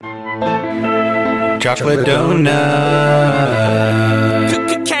Chocolate donut.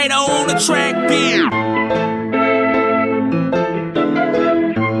 Kato on the track, beer.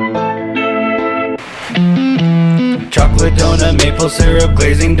 Chocolate donut, maple syrup,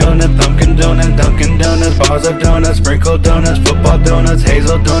 glazing donut, pumpkin donut, Dunkin' Donuts, bars of donuts, sprinkled donuts, football donuts,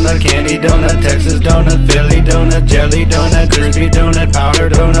 hazel donut, candy donut, Texas donut, Philly donut, jelly donut, crispy donut, powder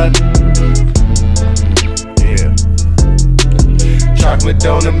donut. Yeah. Chocolate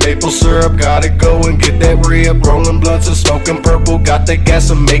donut, maple syrup, gotta go and get that re-up. Rolling blunts and smoking purple, got that gas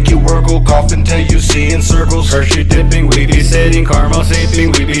to make you wurgle. Coughing till you see in circles. Hershey dipping, we be sitting, caramel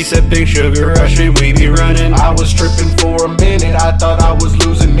sipping, we be sipping, sugar rushing, we be running. I was tripping for a minute, I thought I was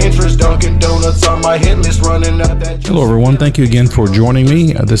losing interest. Dunkin' Donuts on my hit list, running up that. Hello everyone, thank you again for joining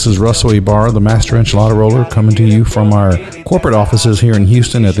me. This is Russell Ibarra, the Master Enchilada Roller, coming to you from our corporate offices here in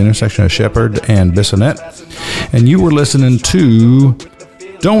Houston at the intersection of Shepherd and Bissonnet. And you were listening to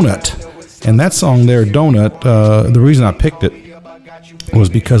Donut. And that song there, Donut, the reason I picked it was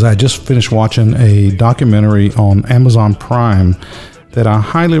because I just finished watching a documentary on Amazon Prime that I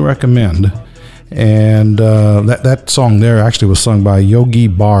highly recommend. And that song there actually was sung by Yogi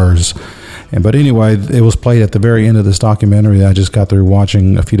Bars. But anyway, it was played at the very end of this documentary that I just got through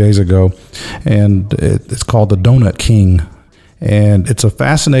watching a few days ago. And it's called The Donut King. And it's a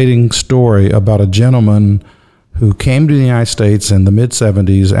fascinating story about a gentleman who came to the United States in the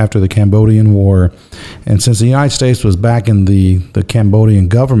mid-'70s after the Cambodian War. And since the United States was back in the Cambodian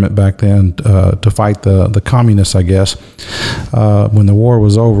government back then to fight the communists, I guess, when the war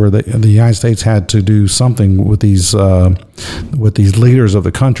was over, the United States had to do something with these leaders of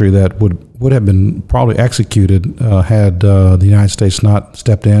the country that would have been probably executed had the United States not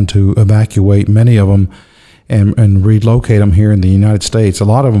stepped in to evacuate many of them and relocate them here in the United States. A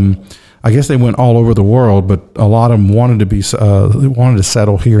lot of them, I guess they went all over the world, but a lot of them wanted to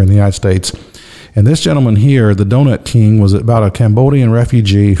settle here in the United States. And this gentleman here, the Donut King, was about a Cambodian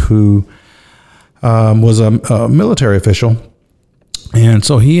refugee who was a military official. And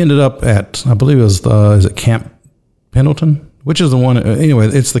so he ended up at, I believe it was, is it Camp Pendleton? Which is the one, anyway,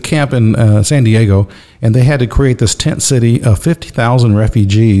 it's the camp in San Diego. And they had to create this tent city of 50,000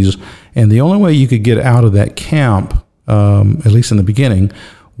 refugees. And the only way you could get out of that camp, at least in the beginning,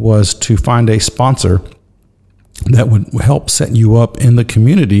 was to find a sponsor that would help set you up in the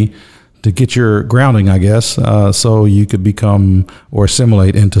community to get your grounding, I guess, so you could become or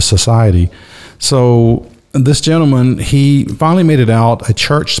assimilate into society. So this gentleman, he finally made it out. A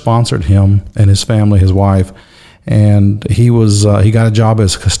church sponsored him and his family, his wife, and he got a job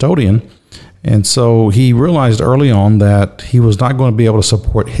as a custodian. And so he realized early on that he was not going to be able to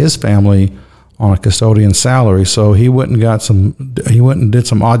support his family on a custodian salary, so he went and did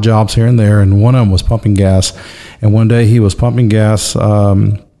some odd jobs here and there, and one of them was pumping gas. And one day he was pumping gas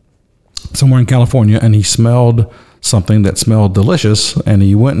somewhere in California, and he smelled something that smelled delicious, and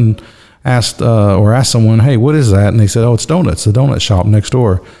he went and asked someone, "Hey, what is that?" And they said, "Oh, it's donuts, the donut shop next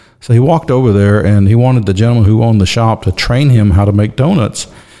door." So he walked over there, and he wanted the gentleman who owned the shop to train him how to make donuts.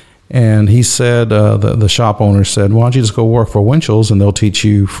 And he said, the shop owner said, "Why don't you just go work for Winchell's and they'll teach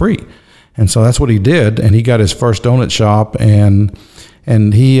you free?" And so that's what he did, and he got his first donut shop. And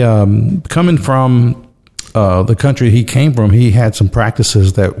he, coming from the country he came from, he had some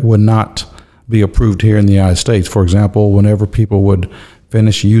practices that would not be approved here in the United States. For example, whenever people would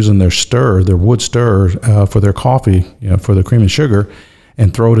finish using their wood stir for their coffee, for the cream and sugar,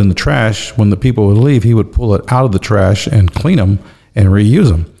 and throw it in the trash, when the people would leave, he would pull it out of the trash and clean them and reuse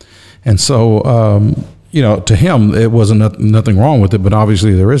them. And so, to him, it wasn't nothing wrong with it, but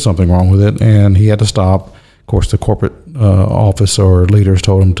obviously there is something wrong with it, and he had to stop. Of course, the corporate office or leaders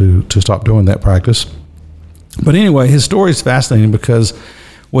told him to stop doing that practice. But anyway, his story is fascinating because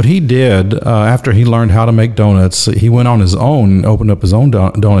what he did after he learned how to make donuts, he went on his own, opened up his own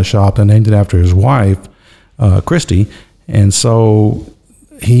donut shop, and named it after his wife, Christy. And so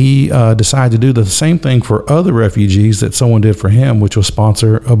he decided to do the same thing for other refugees that someone did for him, which was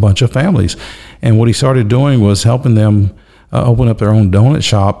sponsor a bunch of families. And what he started doing was helping them open up their own donut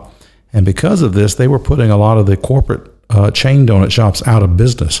shop. And because of this, they were putting a lot of the corporate chain donut shops out of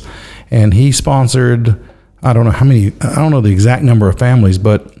business. And he sponsored, I don't know the exact number of families,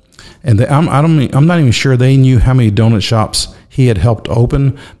 but I'm not even sure they knew how many donut shops he had helped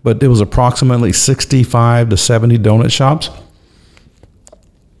open, but it was approximately 65 to 70 donut shops.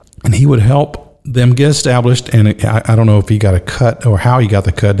 And he would help them get established, and I don't know if he got a cut or how he got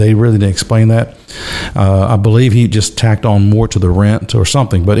the cut. They really didn't explain that. I believe he just tacked on more to the rent or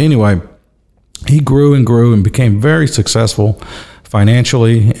something. But anyway, he grew and grew and became very successful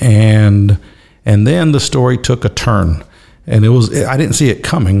financially, and then the story took a turn, and I didn't see it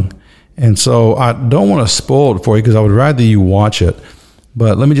coming. And so I don't want to spoil it for you because I would rather you watch it.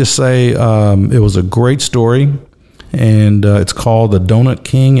 But let me just say it was a great story, and it's called The Donut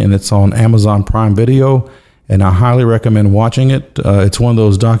King, and it's on Amazon Prime Video, and I highly recommend watching it. It's one of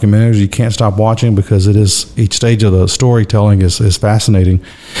those documentaries you can't stop watching because it is, each stage of the storytelling is fascinating.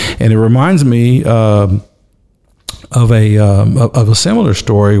 And it reminds me of a similar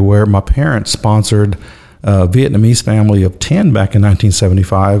story where my parents sponsored a Vietnamese family of 10 back in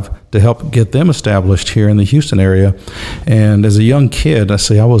 1975 to help get them established here in the Houston area. And as a young kid,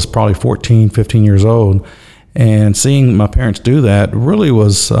 I was probably 14, 15 years old, and seeing my parents do that really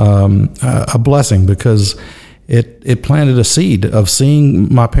was a blessing because it planted a seed of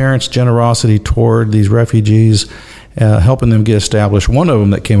seeing my parents' generosity toward these refugees, helping them get established. One of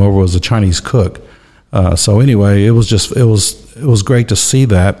them that came over was a Chinese cook. So anyway, it was great to see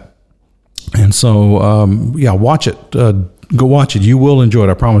that. And so, watch it. Go watch it. You will enjoy it,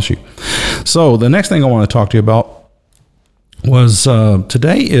 I promise you. So the next thing I want to talk to you about was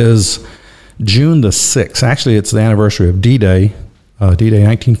today is June the 6th. Actually, it's the anniversary of D-Day, D-Day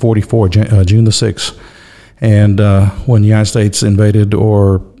 1944, June the 6th. And when the United States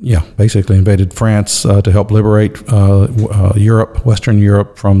basically invaded France to help liberate Europe, Western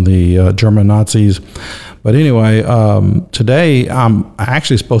Europe, from the German Nazis. But anyway, today I'm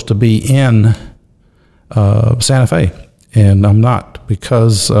actually supposed to be in Santa Fe, and I'm not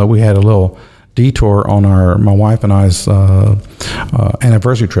because we had a little detour on my wife and I's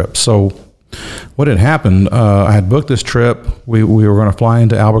anniversary trip. So what had happened, I had booked this trip. We were going to fly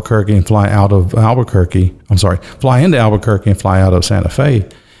into Albuquerque and fly out of Albuquerque. Fly into Albuquerque and fly out of Santa Fe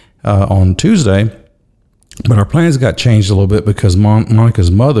on Tuesday. But our plans got changed a little bit because Monica's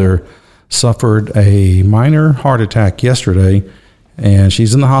mother suffered a minor heart attack yesterday, and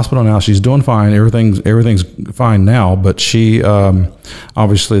she's in the hospital now. She's doing fine. Everything's fine now, but she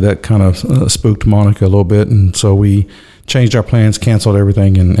obviously that kind of spooked Monica a little bit, and so we changed our plans, canceled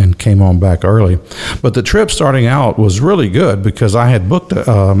everything, and came on back early. But the trip starting out was really good because I had booked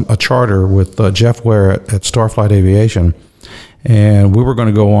a charter with Jeff Ware at Starflight Aviation, and we were going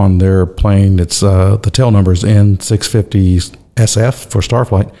to go on their plane. It's the tail number is N650 SF for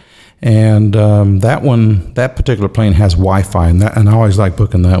Starflight. And that particular plane has Wi-Fi, and I always like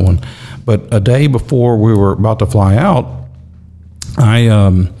booking that one. But a day before we were about to fly out,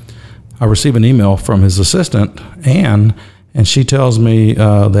 I received an email from his assistant, Ann, and she tells me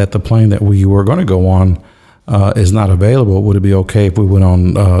that the plane that we were going to go on is not available. Would it be okay if we went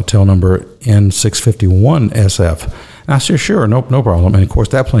on tail number N651 SF? And I said, sure, no problem. And of course,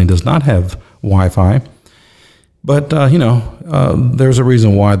 that plane does not have Wi-Fi. But, there's a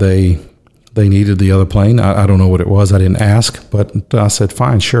reason why they needed the other plane. I don't know what it was. I didn't ask, but I said,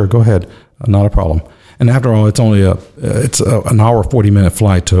 fine, sure, go ahead. Not a problem. And after all, it's only an hour, 40-minute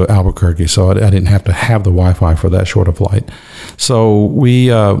flight to Albuquerque, so I didn't have to have the Wi-Fi for that short a flight. So we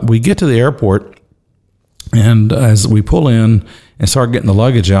get to the airport, and as we pull in and start getting the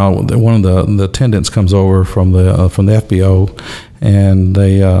luggage out, one of the attendants comes over from the FBO, and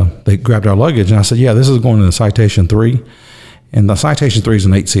they grabbed our luggage, and I said, yeah, this is going to Citation 3, and the Citation 3 is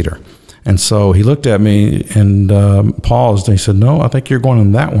an 8-seater. And so he looked at me and paused, and he said, no, I think you're going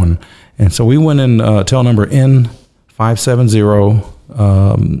in that one. And so we went in tail number N570,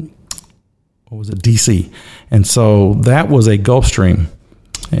 DC. And so that was a Gulfstream.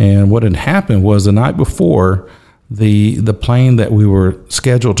 And what had happened was the night before, the plane that we were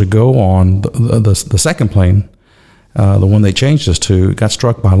scheduled to go on, the second plane, the one they changed us to, got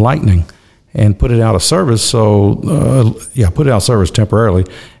struck by lightning and put it out of service. So, put it out of service temporarily.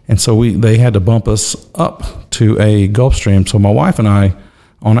 And so they had to bump us up to a Gulfstream. So my wife and I,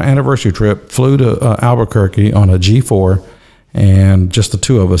 on an anniversary trip, flew to Albuquerque on a G4, and just the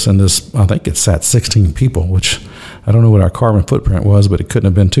two of us in this, I think it sat 16 people, which I don't know what our carbon footprint was, but it couldn't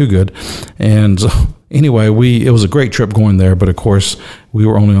have been too good. And so anyway, it was a great trip going there, but of course, we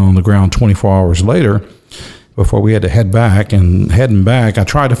were only on the ground 24 hours later before we had to head back. And heading back, I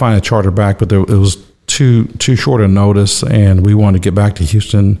tried to find a charter back, but it was too short a notice, and we wanted to get back to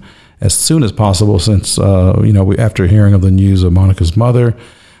Houston as soon as possible since, after hearing of the news of Monica's mother.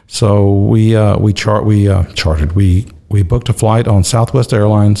 So we chartered. We booked a flight on Southwest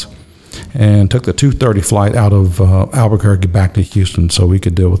Airlines and took the 2:30 flight out of Albuquerque back to Houston so we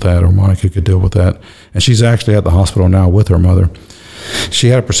could deal with that, or Monica could deal with that. And she's actually at the hospital now with her mother. She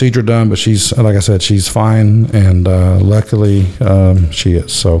had a procedure done, but she's, like I said, she's fine, and luckily she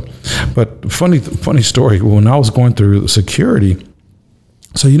is. So, but funny story. When I was going through security,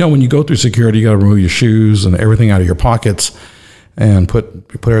 so when you go through security, you got to remove your shoes and everything out of your pockets, and put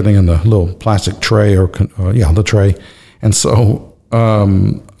everything in the little plastic tray the tray. And so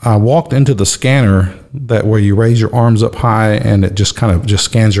I walked into the scanner that where you raise your arms up high and it just kind of just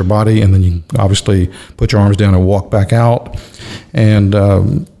scans your body, and then you obviously put your arms down and walk back out.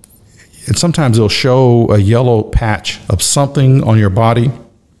 And sometimes it'll show a yellow patch of something on your body,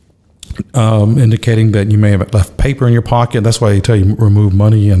 indicating that you may have left paper in your pocket. That's why they tell you remove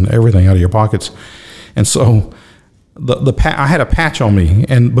money and everything out of your pockets. And so I had a patch on me,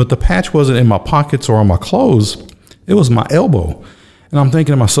 but the patch wasn't in my pockets or on my clothes. It was my elbow. And I'm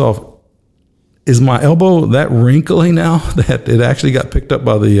thinking to myself, is my elbow that wrinkly now that it actually got picked up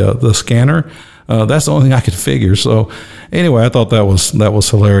by the scanner? That's the only thing I could figure. So anyway, I thought that was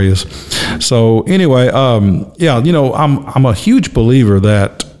hilarious. So anyway, I'm a huge believer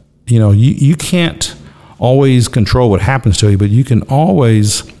that, you can't always control what happens to you, but you can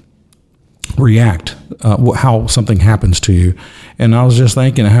always react how something happens to you. And I was just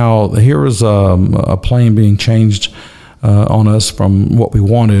thinking how here was a plane being changed on us from what we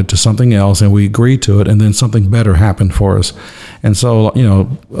wanted to something else, and we agreed to it, and then something better happened for us. And so,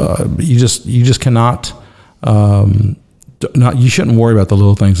 you just cannot, you shouldn't worry about the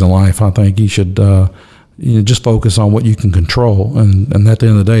little things in life. I think you should just focus on what you can control. And at the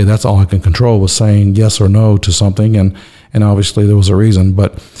end of the day, that's all I can control, was saying yes or no to something. And obviously there was a reason.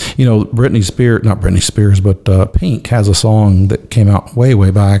 But, not Britney Spears, but Pink has a song that came out way, way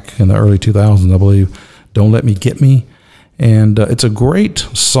back in the early 2000s, I believe, Don't Let Me Get Me. And it's a great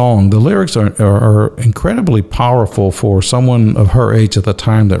song. The lyrics are incredibly powerful for someone of her age at the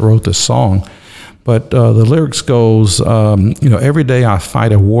time that wrote this song. But the lyrics goes, every day I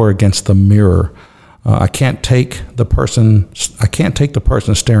fight a war against the mirror. I can't take the person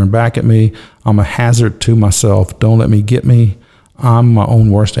staring back at me. I'm a hazard to myself. Don't let me get me. I'm my own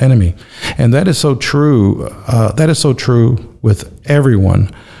worst enemy. And that is so true. That is so true with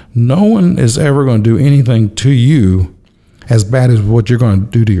everyone. No one is ever going to do anything to you as bad as what you're going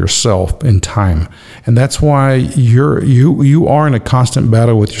to do to yourself in time. And that's why you are in a constant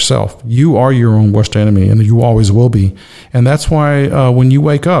battle with yourself. You are your own worst enemy, and you always will be. And that's why when you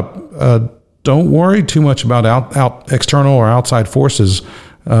wake up, don't worry too much about out external or outside forces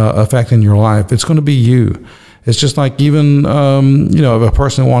affecting your life. It's going to be you. It's just like even if a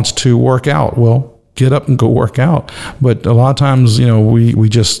person wants to work out, well, get up and go work out. But a lot of times, we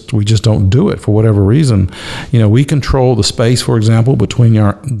just don't do it for whatever reason. We control the space, for example, between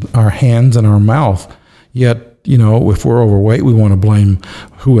our hands and our mouth. Yet, if we're overweight, we want to blame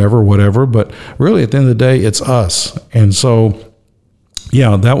whoever, whatever. But really, at the end of the day, it's us. And so,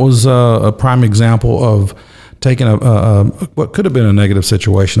 that was a prime example of taking what could have been a negative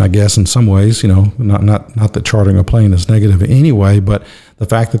situation, I guess, in some ways. Not that chartering a plane is negative anyway, but the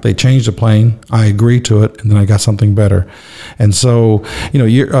fact that they changed the plane, I agreed to it, and then I got something better. And so,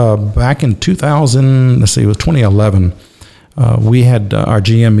 back in 2000, it was 2011. We had our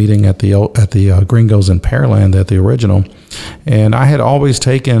GM meeting at the Gringos in Pearland at the original, and I had always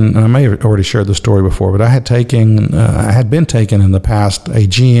taken, and I may have already shared the story before, but I had been taken in the past a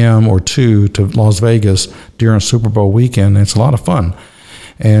GM or two to Las Vegas during Super Bowl weekend. And it's a lot of fun,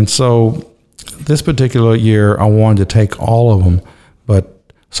 and so this particular year I wanted to take all of them.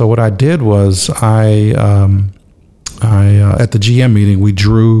 So what I did was I at the GM meeting we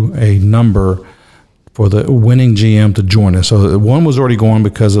drew a number for the winning GM to join us. So one was already going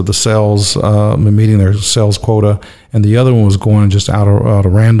because of the sales, meeting their sales quota, and the other one was going just out of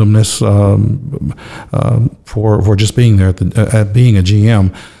randomness for just being there at being a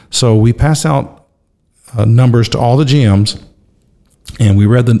GM. So we passed out numbers to all the GMs, and we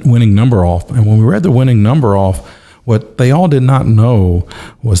read the winning number off. And when we read the winning number off, what they all did not know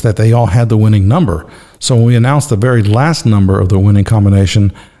was that they all had the winning number. So when we announced the very last number of the winning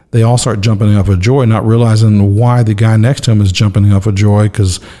combination, they all start jumping up for joy, not realizing why the guy next to him is jumping up for joy,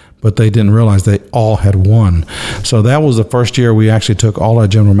 but they didn't realize they all had won. So that was the first year we actually took all our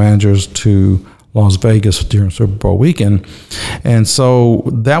general managers to Las Vegas during Super Bowl weekend. And so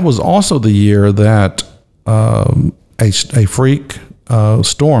that was also the year that a freak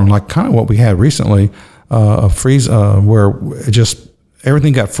storm, like kind of what we had recently, a freeze where it just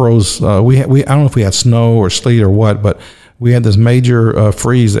everything got froze. I don't know if we had snow or sleet or what, but we had this major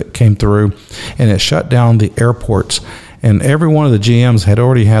freeze that came through, and it shut down the airports. And every one of the GMs had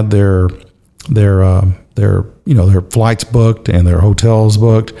already had their flights booked and their hotels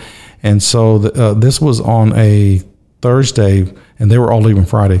booked. And so this was on a Thursday, and they were all leaving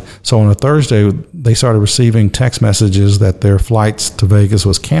Friday. So on a Thursday, they started receiving text messages that their flights to Vegas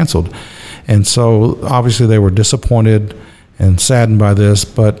was canceled. And so obviously they were disappointed and saddened by this.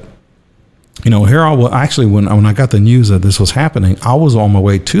 But, here I was, actually, when I got the news that this was happening, I was on my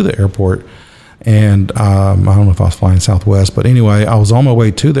way to the airport And I don't know if I was flying Southwest, but anyway, I was on my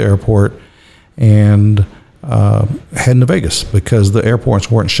way to the airport and heading to Vegas because the airports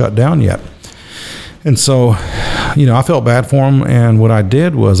weren't shut down yet. And so, I felt bad for him. And what I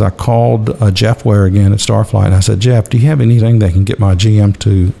did was I called Jeff Ware again at Starflight. And I said, Jeff, do you have anything that can get my GM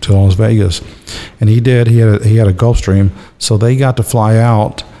to Las Vegas? And he did. He had a Gulfstream. So they got to fly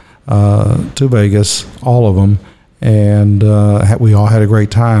out to Vegas, all of them. And we all had a great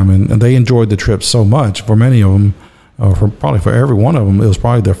time. And they enjoyed the trip so much. For many of them, probably for every one of them, it was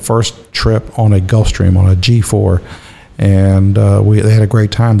probably their first trip on a Gulfstream, on a G4. And they had a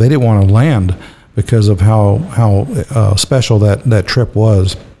great time. They didn't want to land because of how special that trip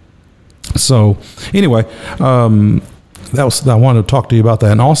was. So anyway, I wanted to talk to you about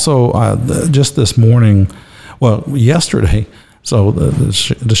that. And also just this morning, yesterday, so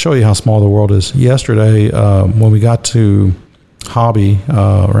to show you how small the world is, yesterday when we got to Hobby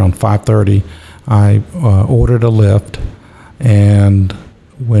around 5:30, I ordered a lift, and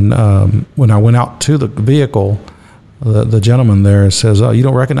when I went out to the vehicle, the gentleman there says, "Oh, you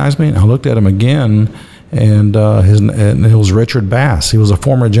don't recognize me?" And I looked at him again, and it was Richard Bass. He was a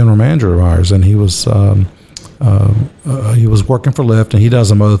former general manager of ours, and he was working for Lyft, and he does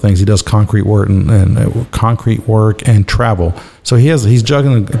some other things. He does concrete work and concrete work and travel. So he's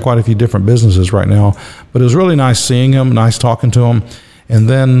juggling quite a few different businesses right now. But it was really nice seeing him, nice talking to him. And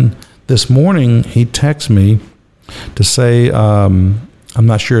then this morning he texted me to say, I'm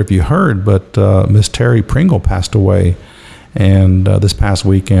not sure if you heard, but Miss Terry Pringle passed away, and this past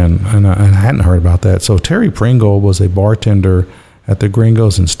weekend, and I hadn't heard about that. So Terry Pringle was a bartender at the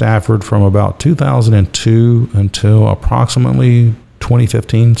Gringos in Stafford from about 2002 until approximately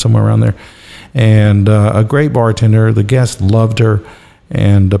 2015, somewhere around there, and a great bartender. The guests loved her,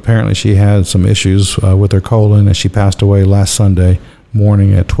 and apparently she had some issues with her colon, and she passed away last Sunday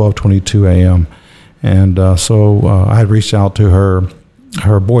morning at 12:22 a.m. And so I had reached out to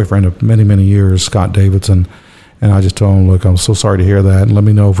her boyfriend of many, many years, Scott Davidson, and I just told him, look, I'm so sorry to hear that, and let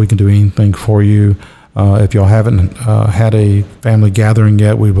me know if we can do anything for you. If y'all haven't had a family gathering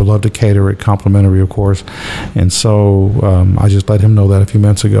yet, we would love to cater it, complimentary, of course. And so I just let him know that a few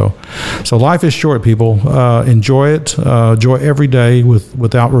minutes ago. So life is short, people. Enjoy it. Enjoy every day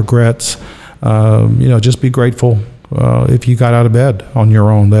without regrets. Just be grateful if you got out of bed on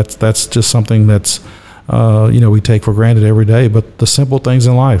your own. That's just something that's we take for granted every day, but the simple things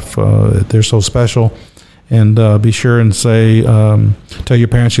in life, they're so special. And be sure and tell your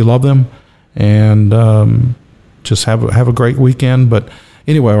parents you love them, and just have a great weekend. But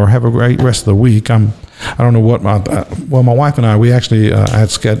anyway, or have a great rest of the week. I don't know what my wife and I, we actually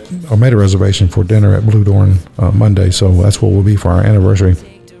made a reservation for dinner at Blue Dorn Monday, so that's what we'll be for our anniversary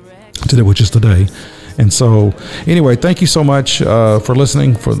today, which is today. And so, anyway, thank you so much for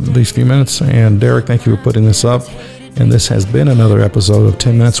listening for these few minutes. And Derek, thank you for putting this up. And this has been another episode of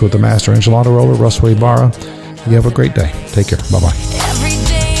 10 Minutes with the Master Enchilada Roller, Russell Ibarra. You have a great day. Take care. Bye-bye.